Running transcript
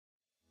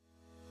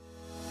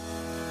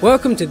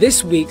Welcome to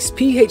this week's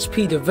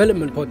PHP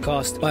Development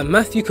Podcast by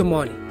Matthew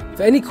Kamani.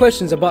 For any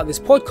questions about this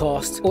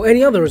podcast or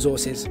any other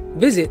resources,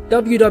 visit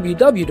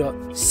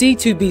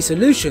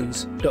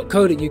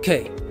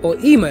www.c2bsolutions.co.uk or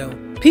email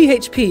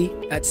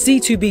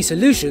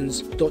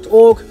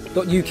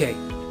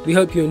php@c2bsolutions.org.uk. We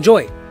hope you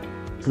enjoy.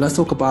 Let's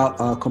talk about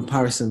a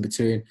comparison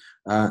between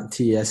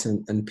TES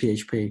and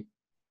PHP.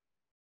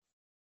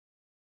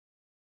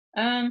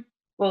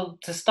 Well,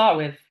 to start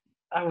with,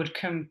 I would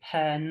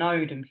compare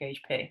Node and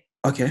PHP.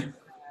 Okay.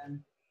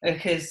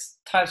 Because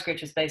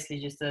TypeScript is basically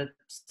just a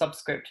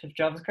subscript of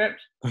JavaScript.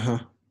 Uh-huh.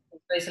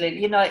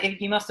 Basically, you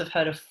must have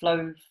heard of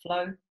Flow.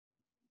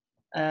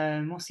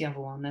 What's the other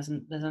one? There's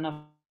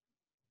another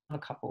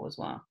couple as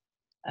well.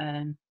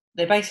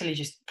 They're basically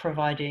just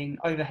providing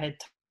overhead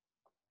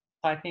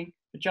typing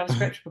for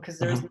JavaScript because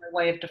there is no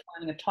way of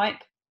defining a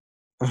type.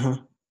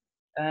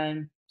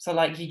 So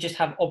like you just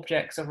have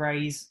objects,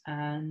 arrays,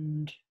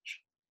 and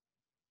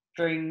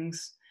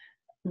strings,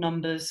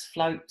 numbers,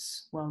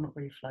 floats. Well, not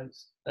really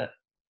floats, but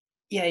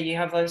yeah, you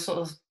have those sort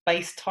of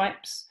base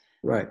types.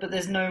 Right. But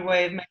there's no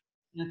way of making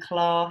a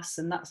class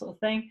and that sort of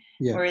thing.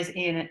 Yeah. Whereas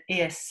in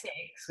ES6,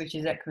 which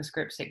is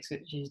ECMAScript 6,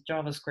 which is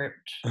JavaScript,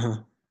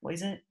 what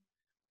is it?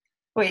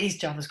 Well, it is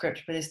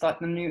JavaScript, but it's like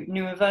the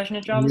newer version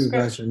of JavaScript. New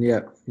version,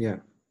 yeah.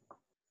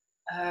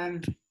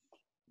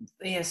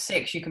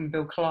 ES6, you can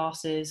build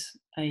classes,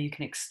 you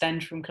can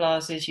extend from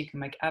classes, you can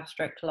make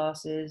abstract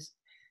classes,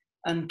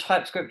 and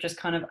TypeScript just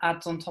kind of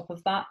adds on top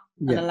of that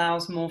and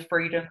allows more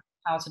freedom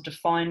how to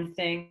define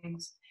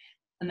things.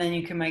 And then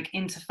you can make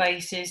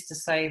interfaces to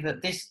say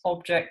that this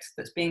object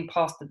that's being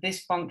passed to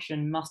this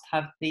function must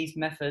have these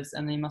methods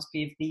and they must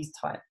be of these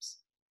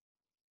types.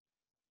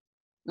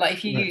 Like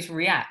if you use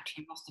React,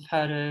 you must have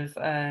heard of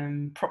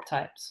prop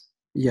types.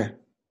 Yeah,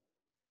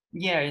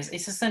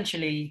 it's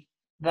essentially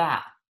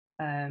that,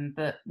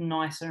 but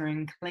nicer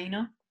and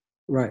cleaner.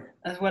 Right.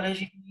 As well as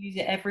you can use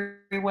it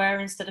everywhere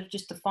instead of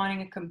just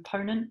defining a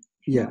component.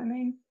 You know what I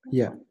mean?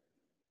 Yeah.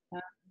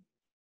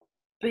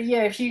 But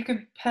yeah, if you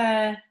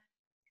compare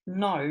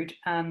Node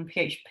and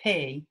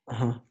PHP,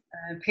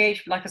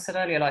 PHP, like I said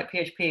earlier, like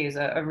PHP is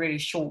a really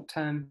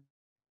short-term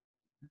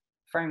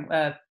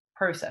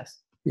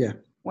process. Yeah.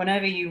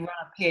 Whenever you run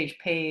a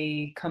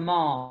PHP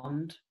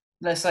command,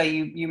 let's say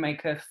you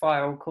make a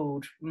file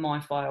called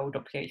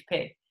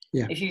myfile.php.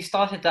 Yeah. If you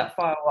started that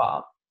file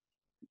up,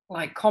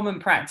 like common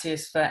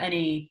practice for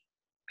any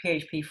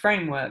PHP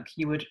framework,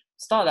 you would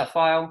start that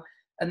file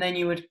and then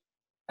you would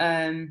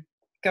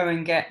go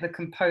and get the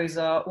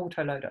composer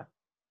autoloader.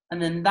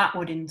 And then that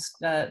would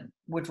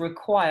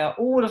require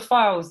all the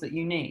files that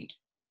you need.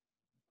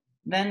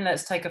 Then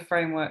let's take a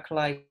framework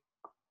like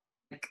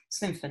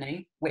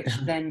Symfony, which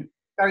then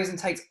goes and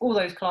takes all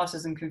those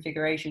classes and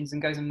configurations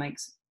and goes and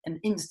makes an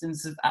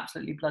instance of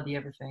absolutely bloody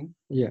everything.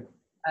 Yeah.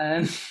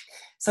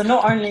 So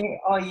not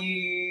only are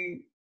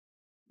you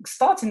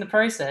starting the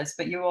process,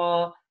 but you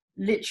are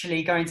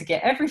literally going to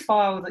get every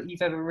file that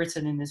you've ever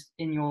written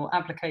in your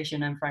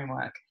application and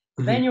framework.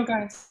 Then you're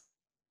going to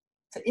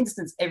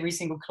instance every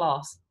single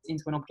class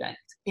into an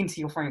object, into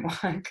your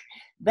framework.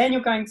 Then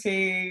you're going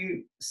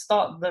to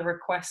start the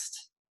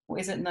request,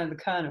 the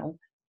kernel,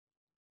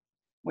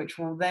 which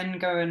will then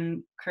go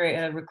and create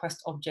a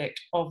request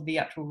object of the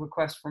actual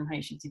request from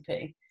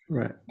HTTP.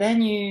 Right.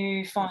 Then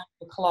you find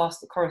the class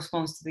that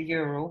corresponds to the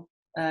URL,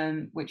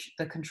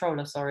 the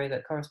controller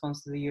that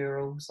corresponds to the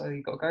URL. So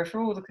you've got to go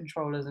through all the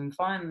controllers and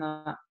find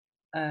that,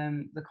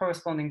 the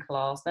corresponding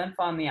class, then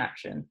find the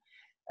action.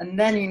 And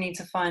then you need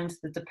to find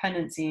the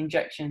dependency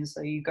injection.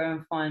 So you go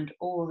and find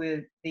all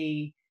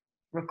the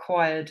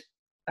required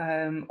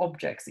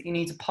objects that you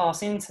need to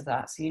pass into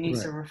that. So you need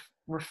to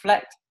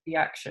reflect the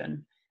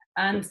action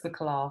and the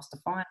class,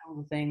 define all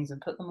the things and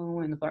put them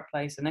all in the right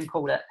place and then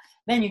call it.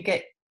 Then you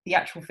get the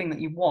actual thing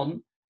that you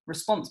want,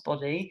 response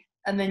body,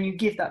 and then you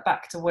give that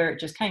back to where it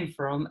just came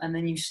from, and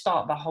then you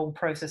start the whole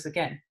process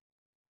again.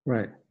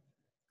 Right.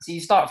 So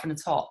you start from the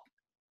top,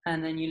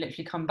 and then you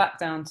literally come back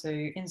down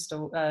to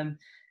install,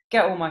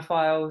 get all my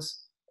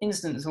files,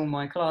 instance all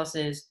my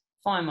classes,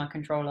 find my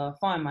controller,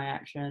 find my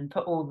action,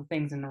 put all the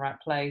things in the right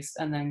place,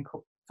 and then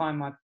find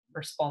my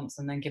response,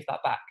 and then give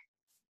that back.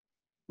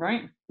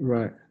 Right?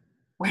 Right.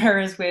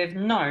 Whereas with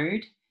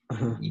Node,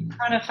 you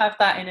kind of have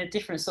that in a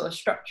different sort of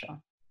structure.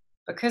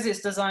 Because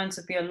it's designed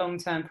to be a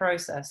long-term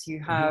process, you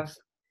have,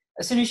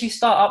 as soon as you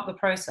start up the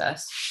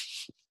process,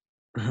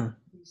 you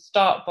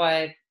start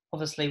by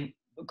obviously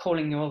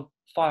calling your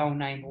file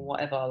name or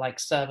whatever, like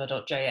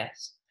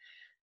server.js.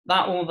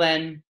 That will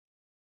then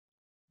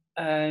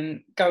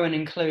go and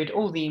include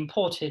all the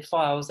imported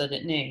files that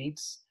it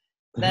needs.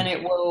 Then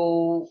it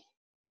will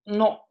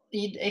not,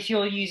 if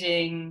you're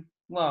using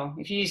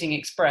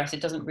Express,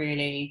 it doesn't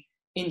really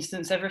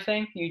instance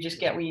everything. You just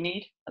get what you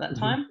need at that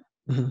time.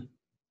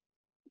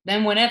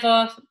 Then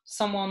whenever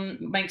someone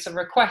makes a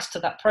request to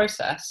that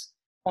process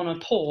on a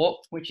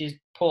port, which is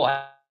port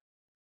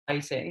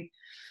 80,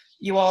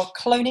 you are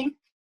cloning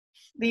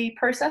the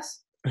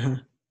process.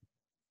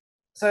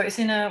 So it's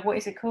in what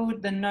is it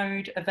called? The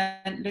node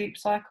event loop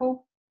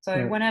cycle.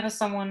 So whenever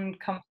someone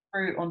comes to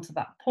through onto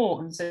that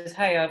port and says,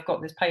 hey, I've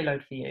got this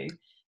payload for you,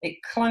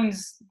 it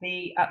clones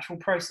the actual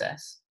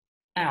process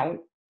out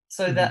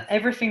so that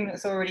everything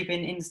that's already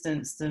been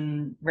instanced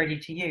and ready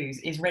to use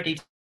is ready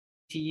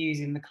to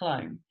use in the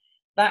clone.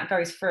 That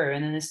goes through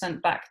and then is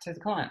sent back to the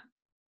client.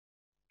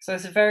 So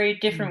it's a very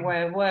different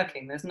way of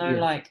working. There's no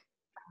like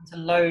to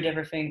load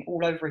everything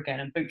all over again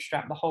and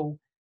bootstrap the whole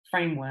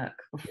framework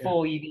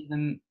before you've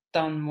even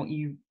done what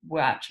you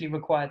were actually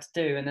required to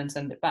do and then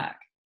send it back.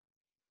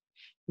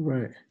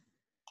 Right.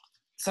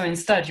 So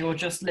instead, you're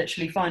just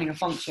literally finding a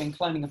function,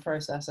 cloning a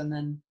process, and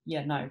then,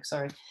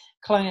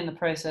 cloning the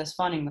process,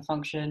 finding the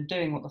function,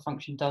 doing what the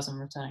function does, and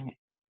returning it.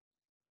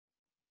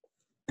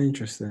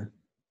 Interesting.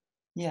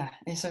 Yeah,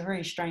 it's a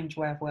really strange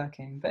way of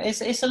working, but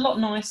it's a lot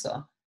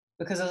nicer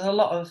because there's a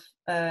lot of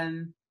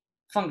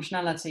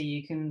functionality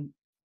you can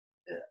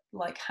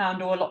like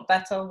handle a lot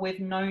better with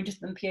Node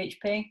than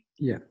PHP.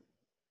 Yeah.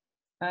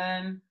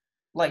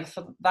 Like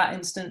for that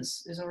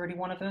instance is already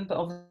one of them, but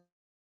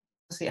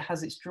obviously it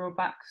has its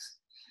drawbacks.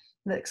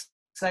 Let's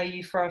say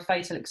you throw a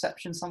fatal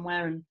exception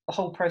somewhere and the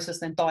whole process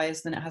then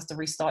dies, then it has to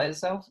restart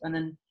itself, and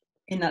then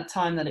in that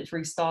time that it's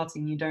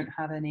restarting, you don't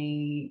have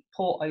any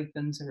port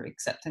open to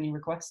accept any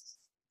requests.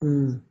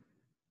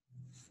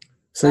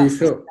 So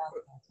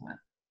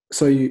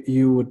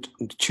you would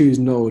choose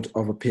Node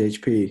over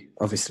PHP,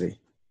 obviously.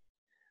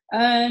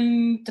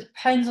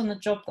 Depends on the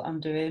job that I'm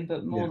doing,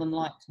 but more than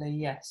likely,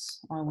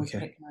 yes, I would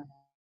pick Node.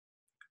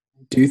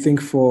 Do you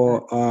think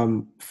for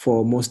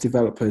most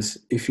developers,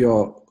 if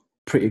you're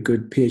pretty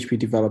good PHP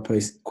developer,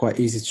 it's quite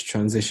easy to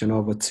transition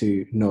over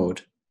to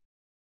Node?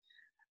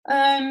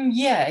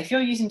 Yeah, if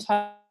you're using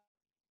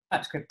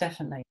TypeScript,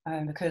 definitely.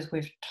 Because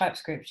with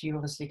TypeScript, you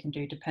obviously can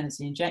do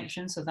dependency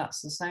injection, so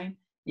that's the same.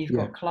 You've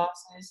got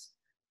classes,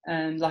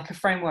 like a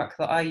framework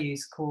that I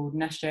use called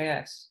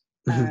Nest.js.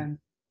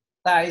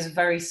 That is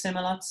very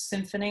similar to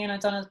Symfony, and I've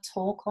done a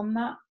talk on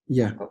that.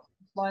 Yeah. I've got a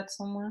slide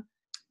somewhere.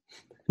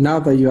 Now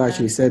that you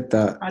actually said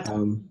that, I've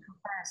done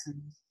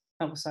comparisons.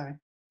 Oh, sorry.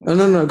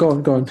 No, go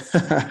on.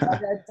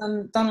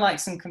 I've done like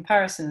some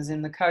comparisons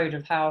in the code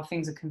of how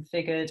things are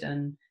configured,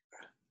 and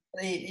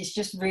it's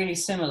just really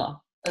similar,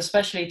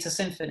 especially to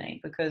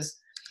Symfony, because,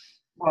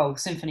 well,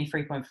 Symfony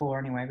 3.4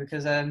 anyway,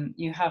 because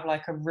you have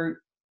like a root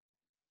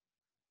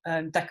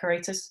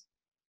decorators.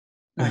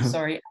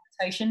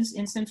 Annotations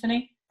in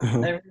Symfony. They're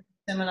really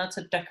similar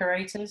to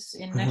decorators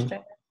in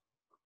Nest.js.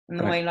 And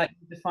the way like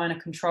you define a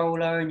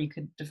controller and you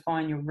could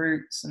define your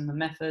roots and the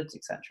methods,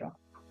 etc.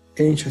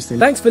 Interesting.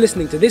 Thanks for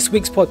listening to this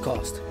week's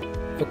podcast.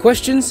 For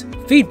questions,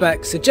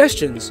 feedback,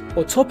 suggestions,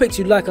 or topics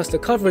you'd like us to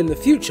cover in the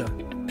future,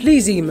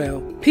 please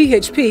email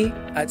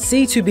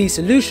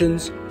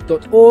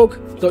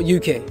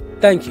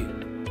php@c2bsolutions.org.uk. Thank you.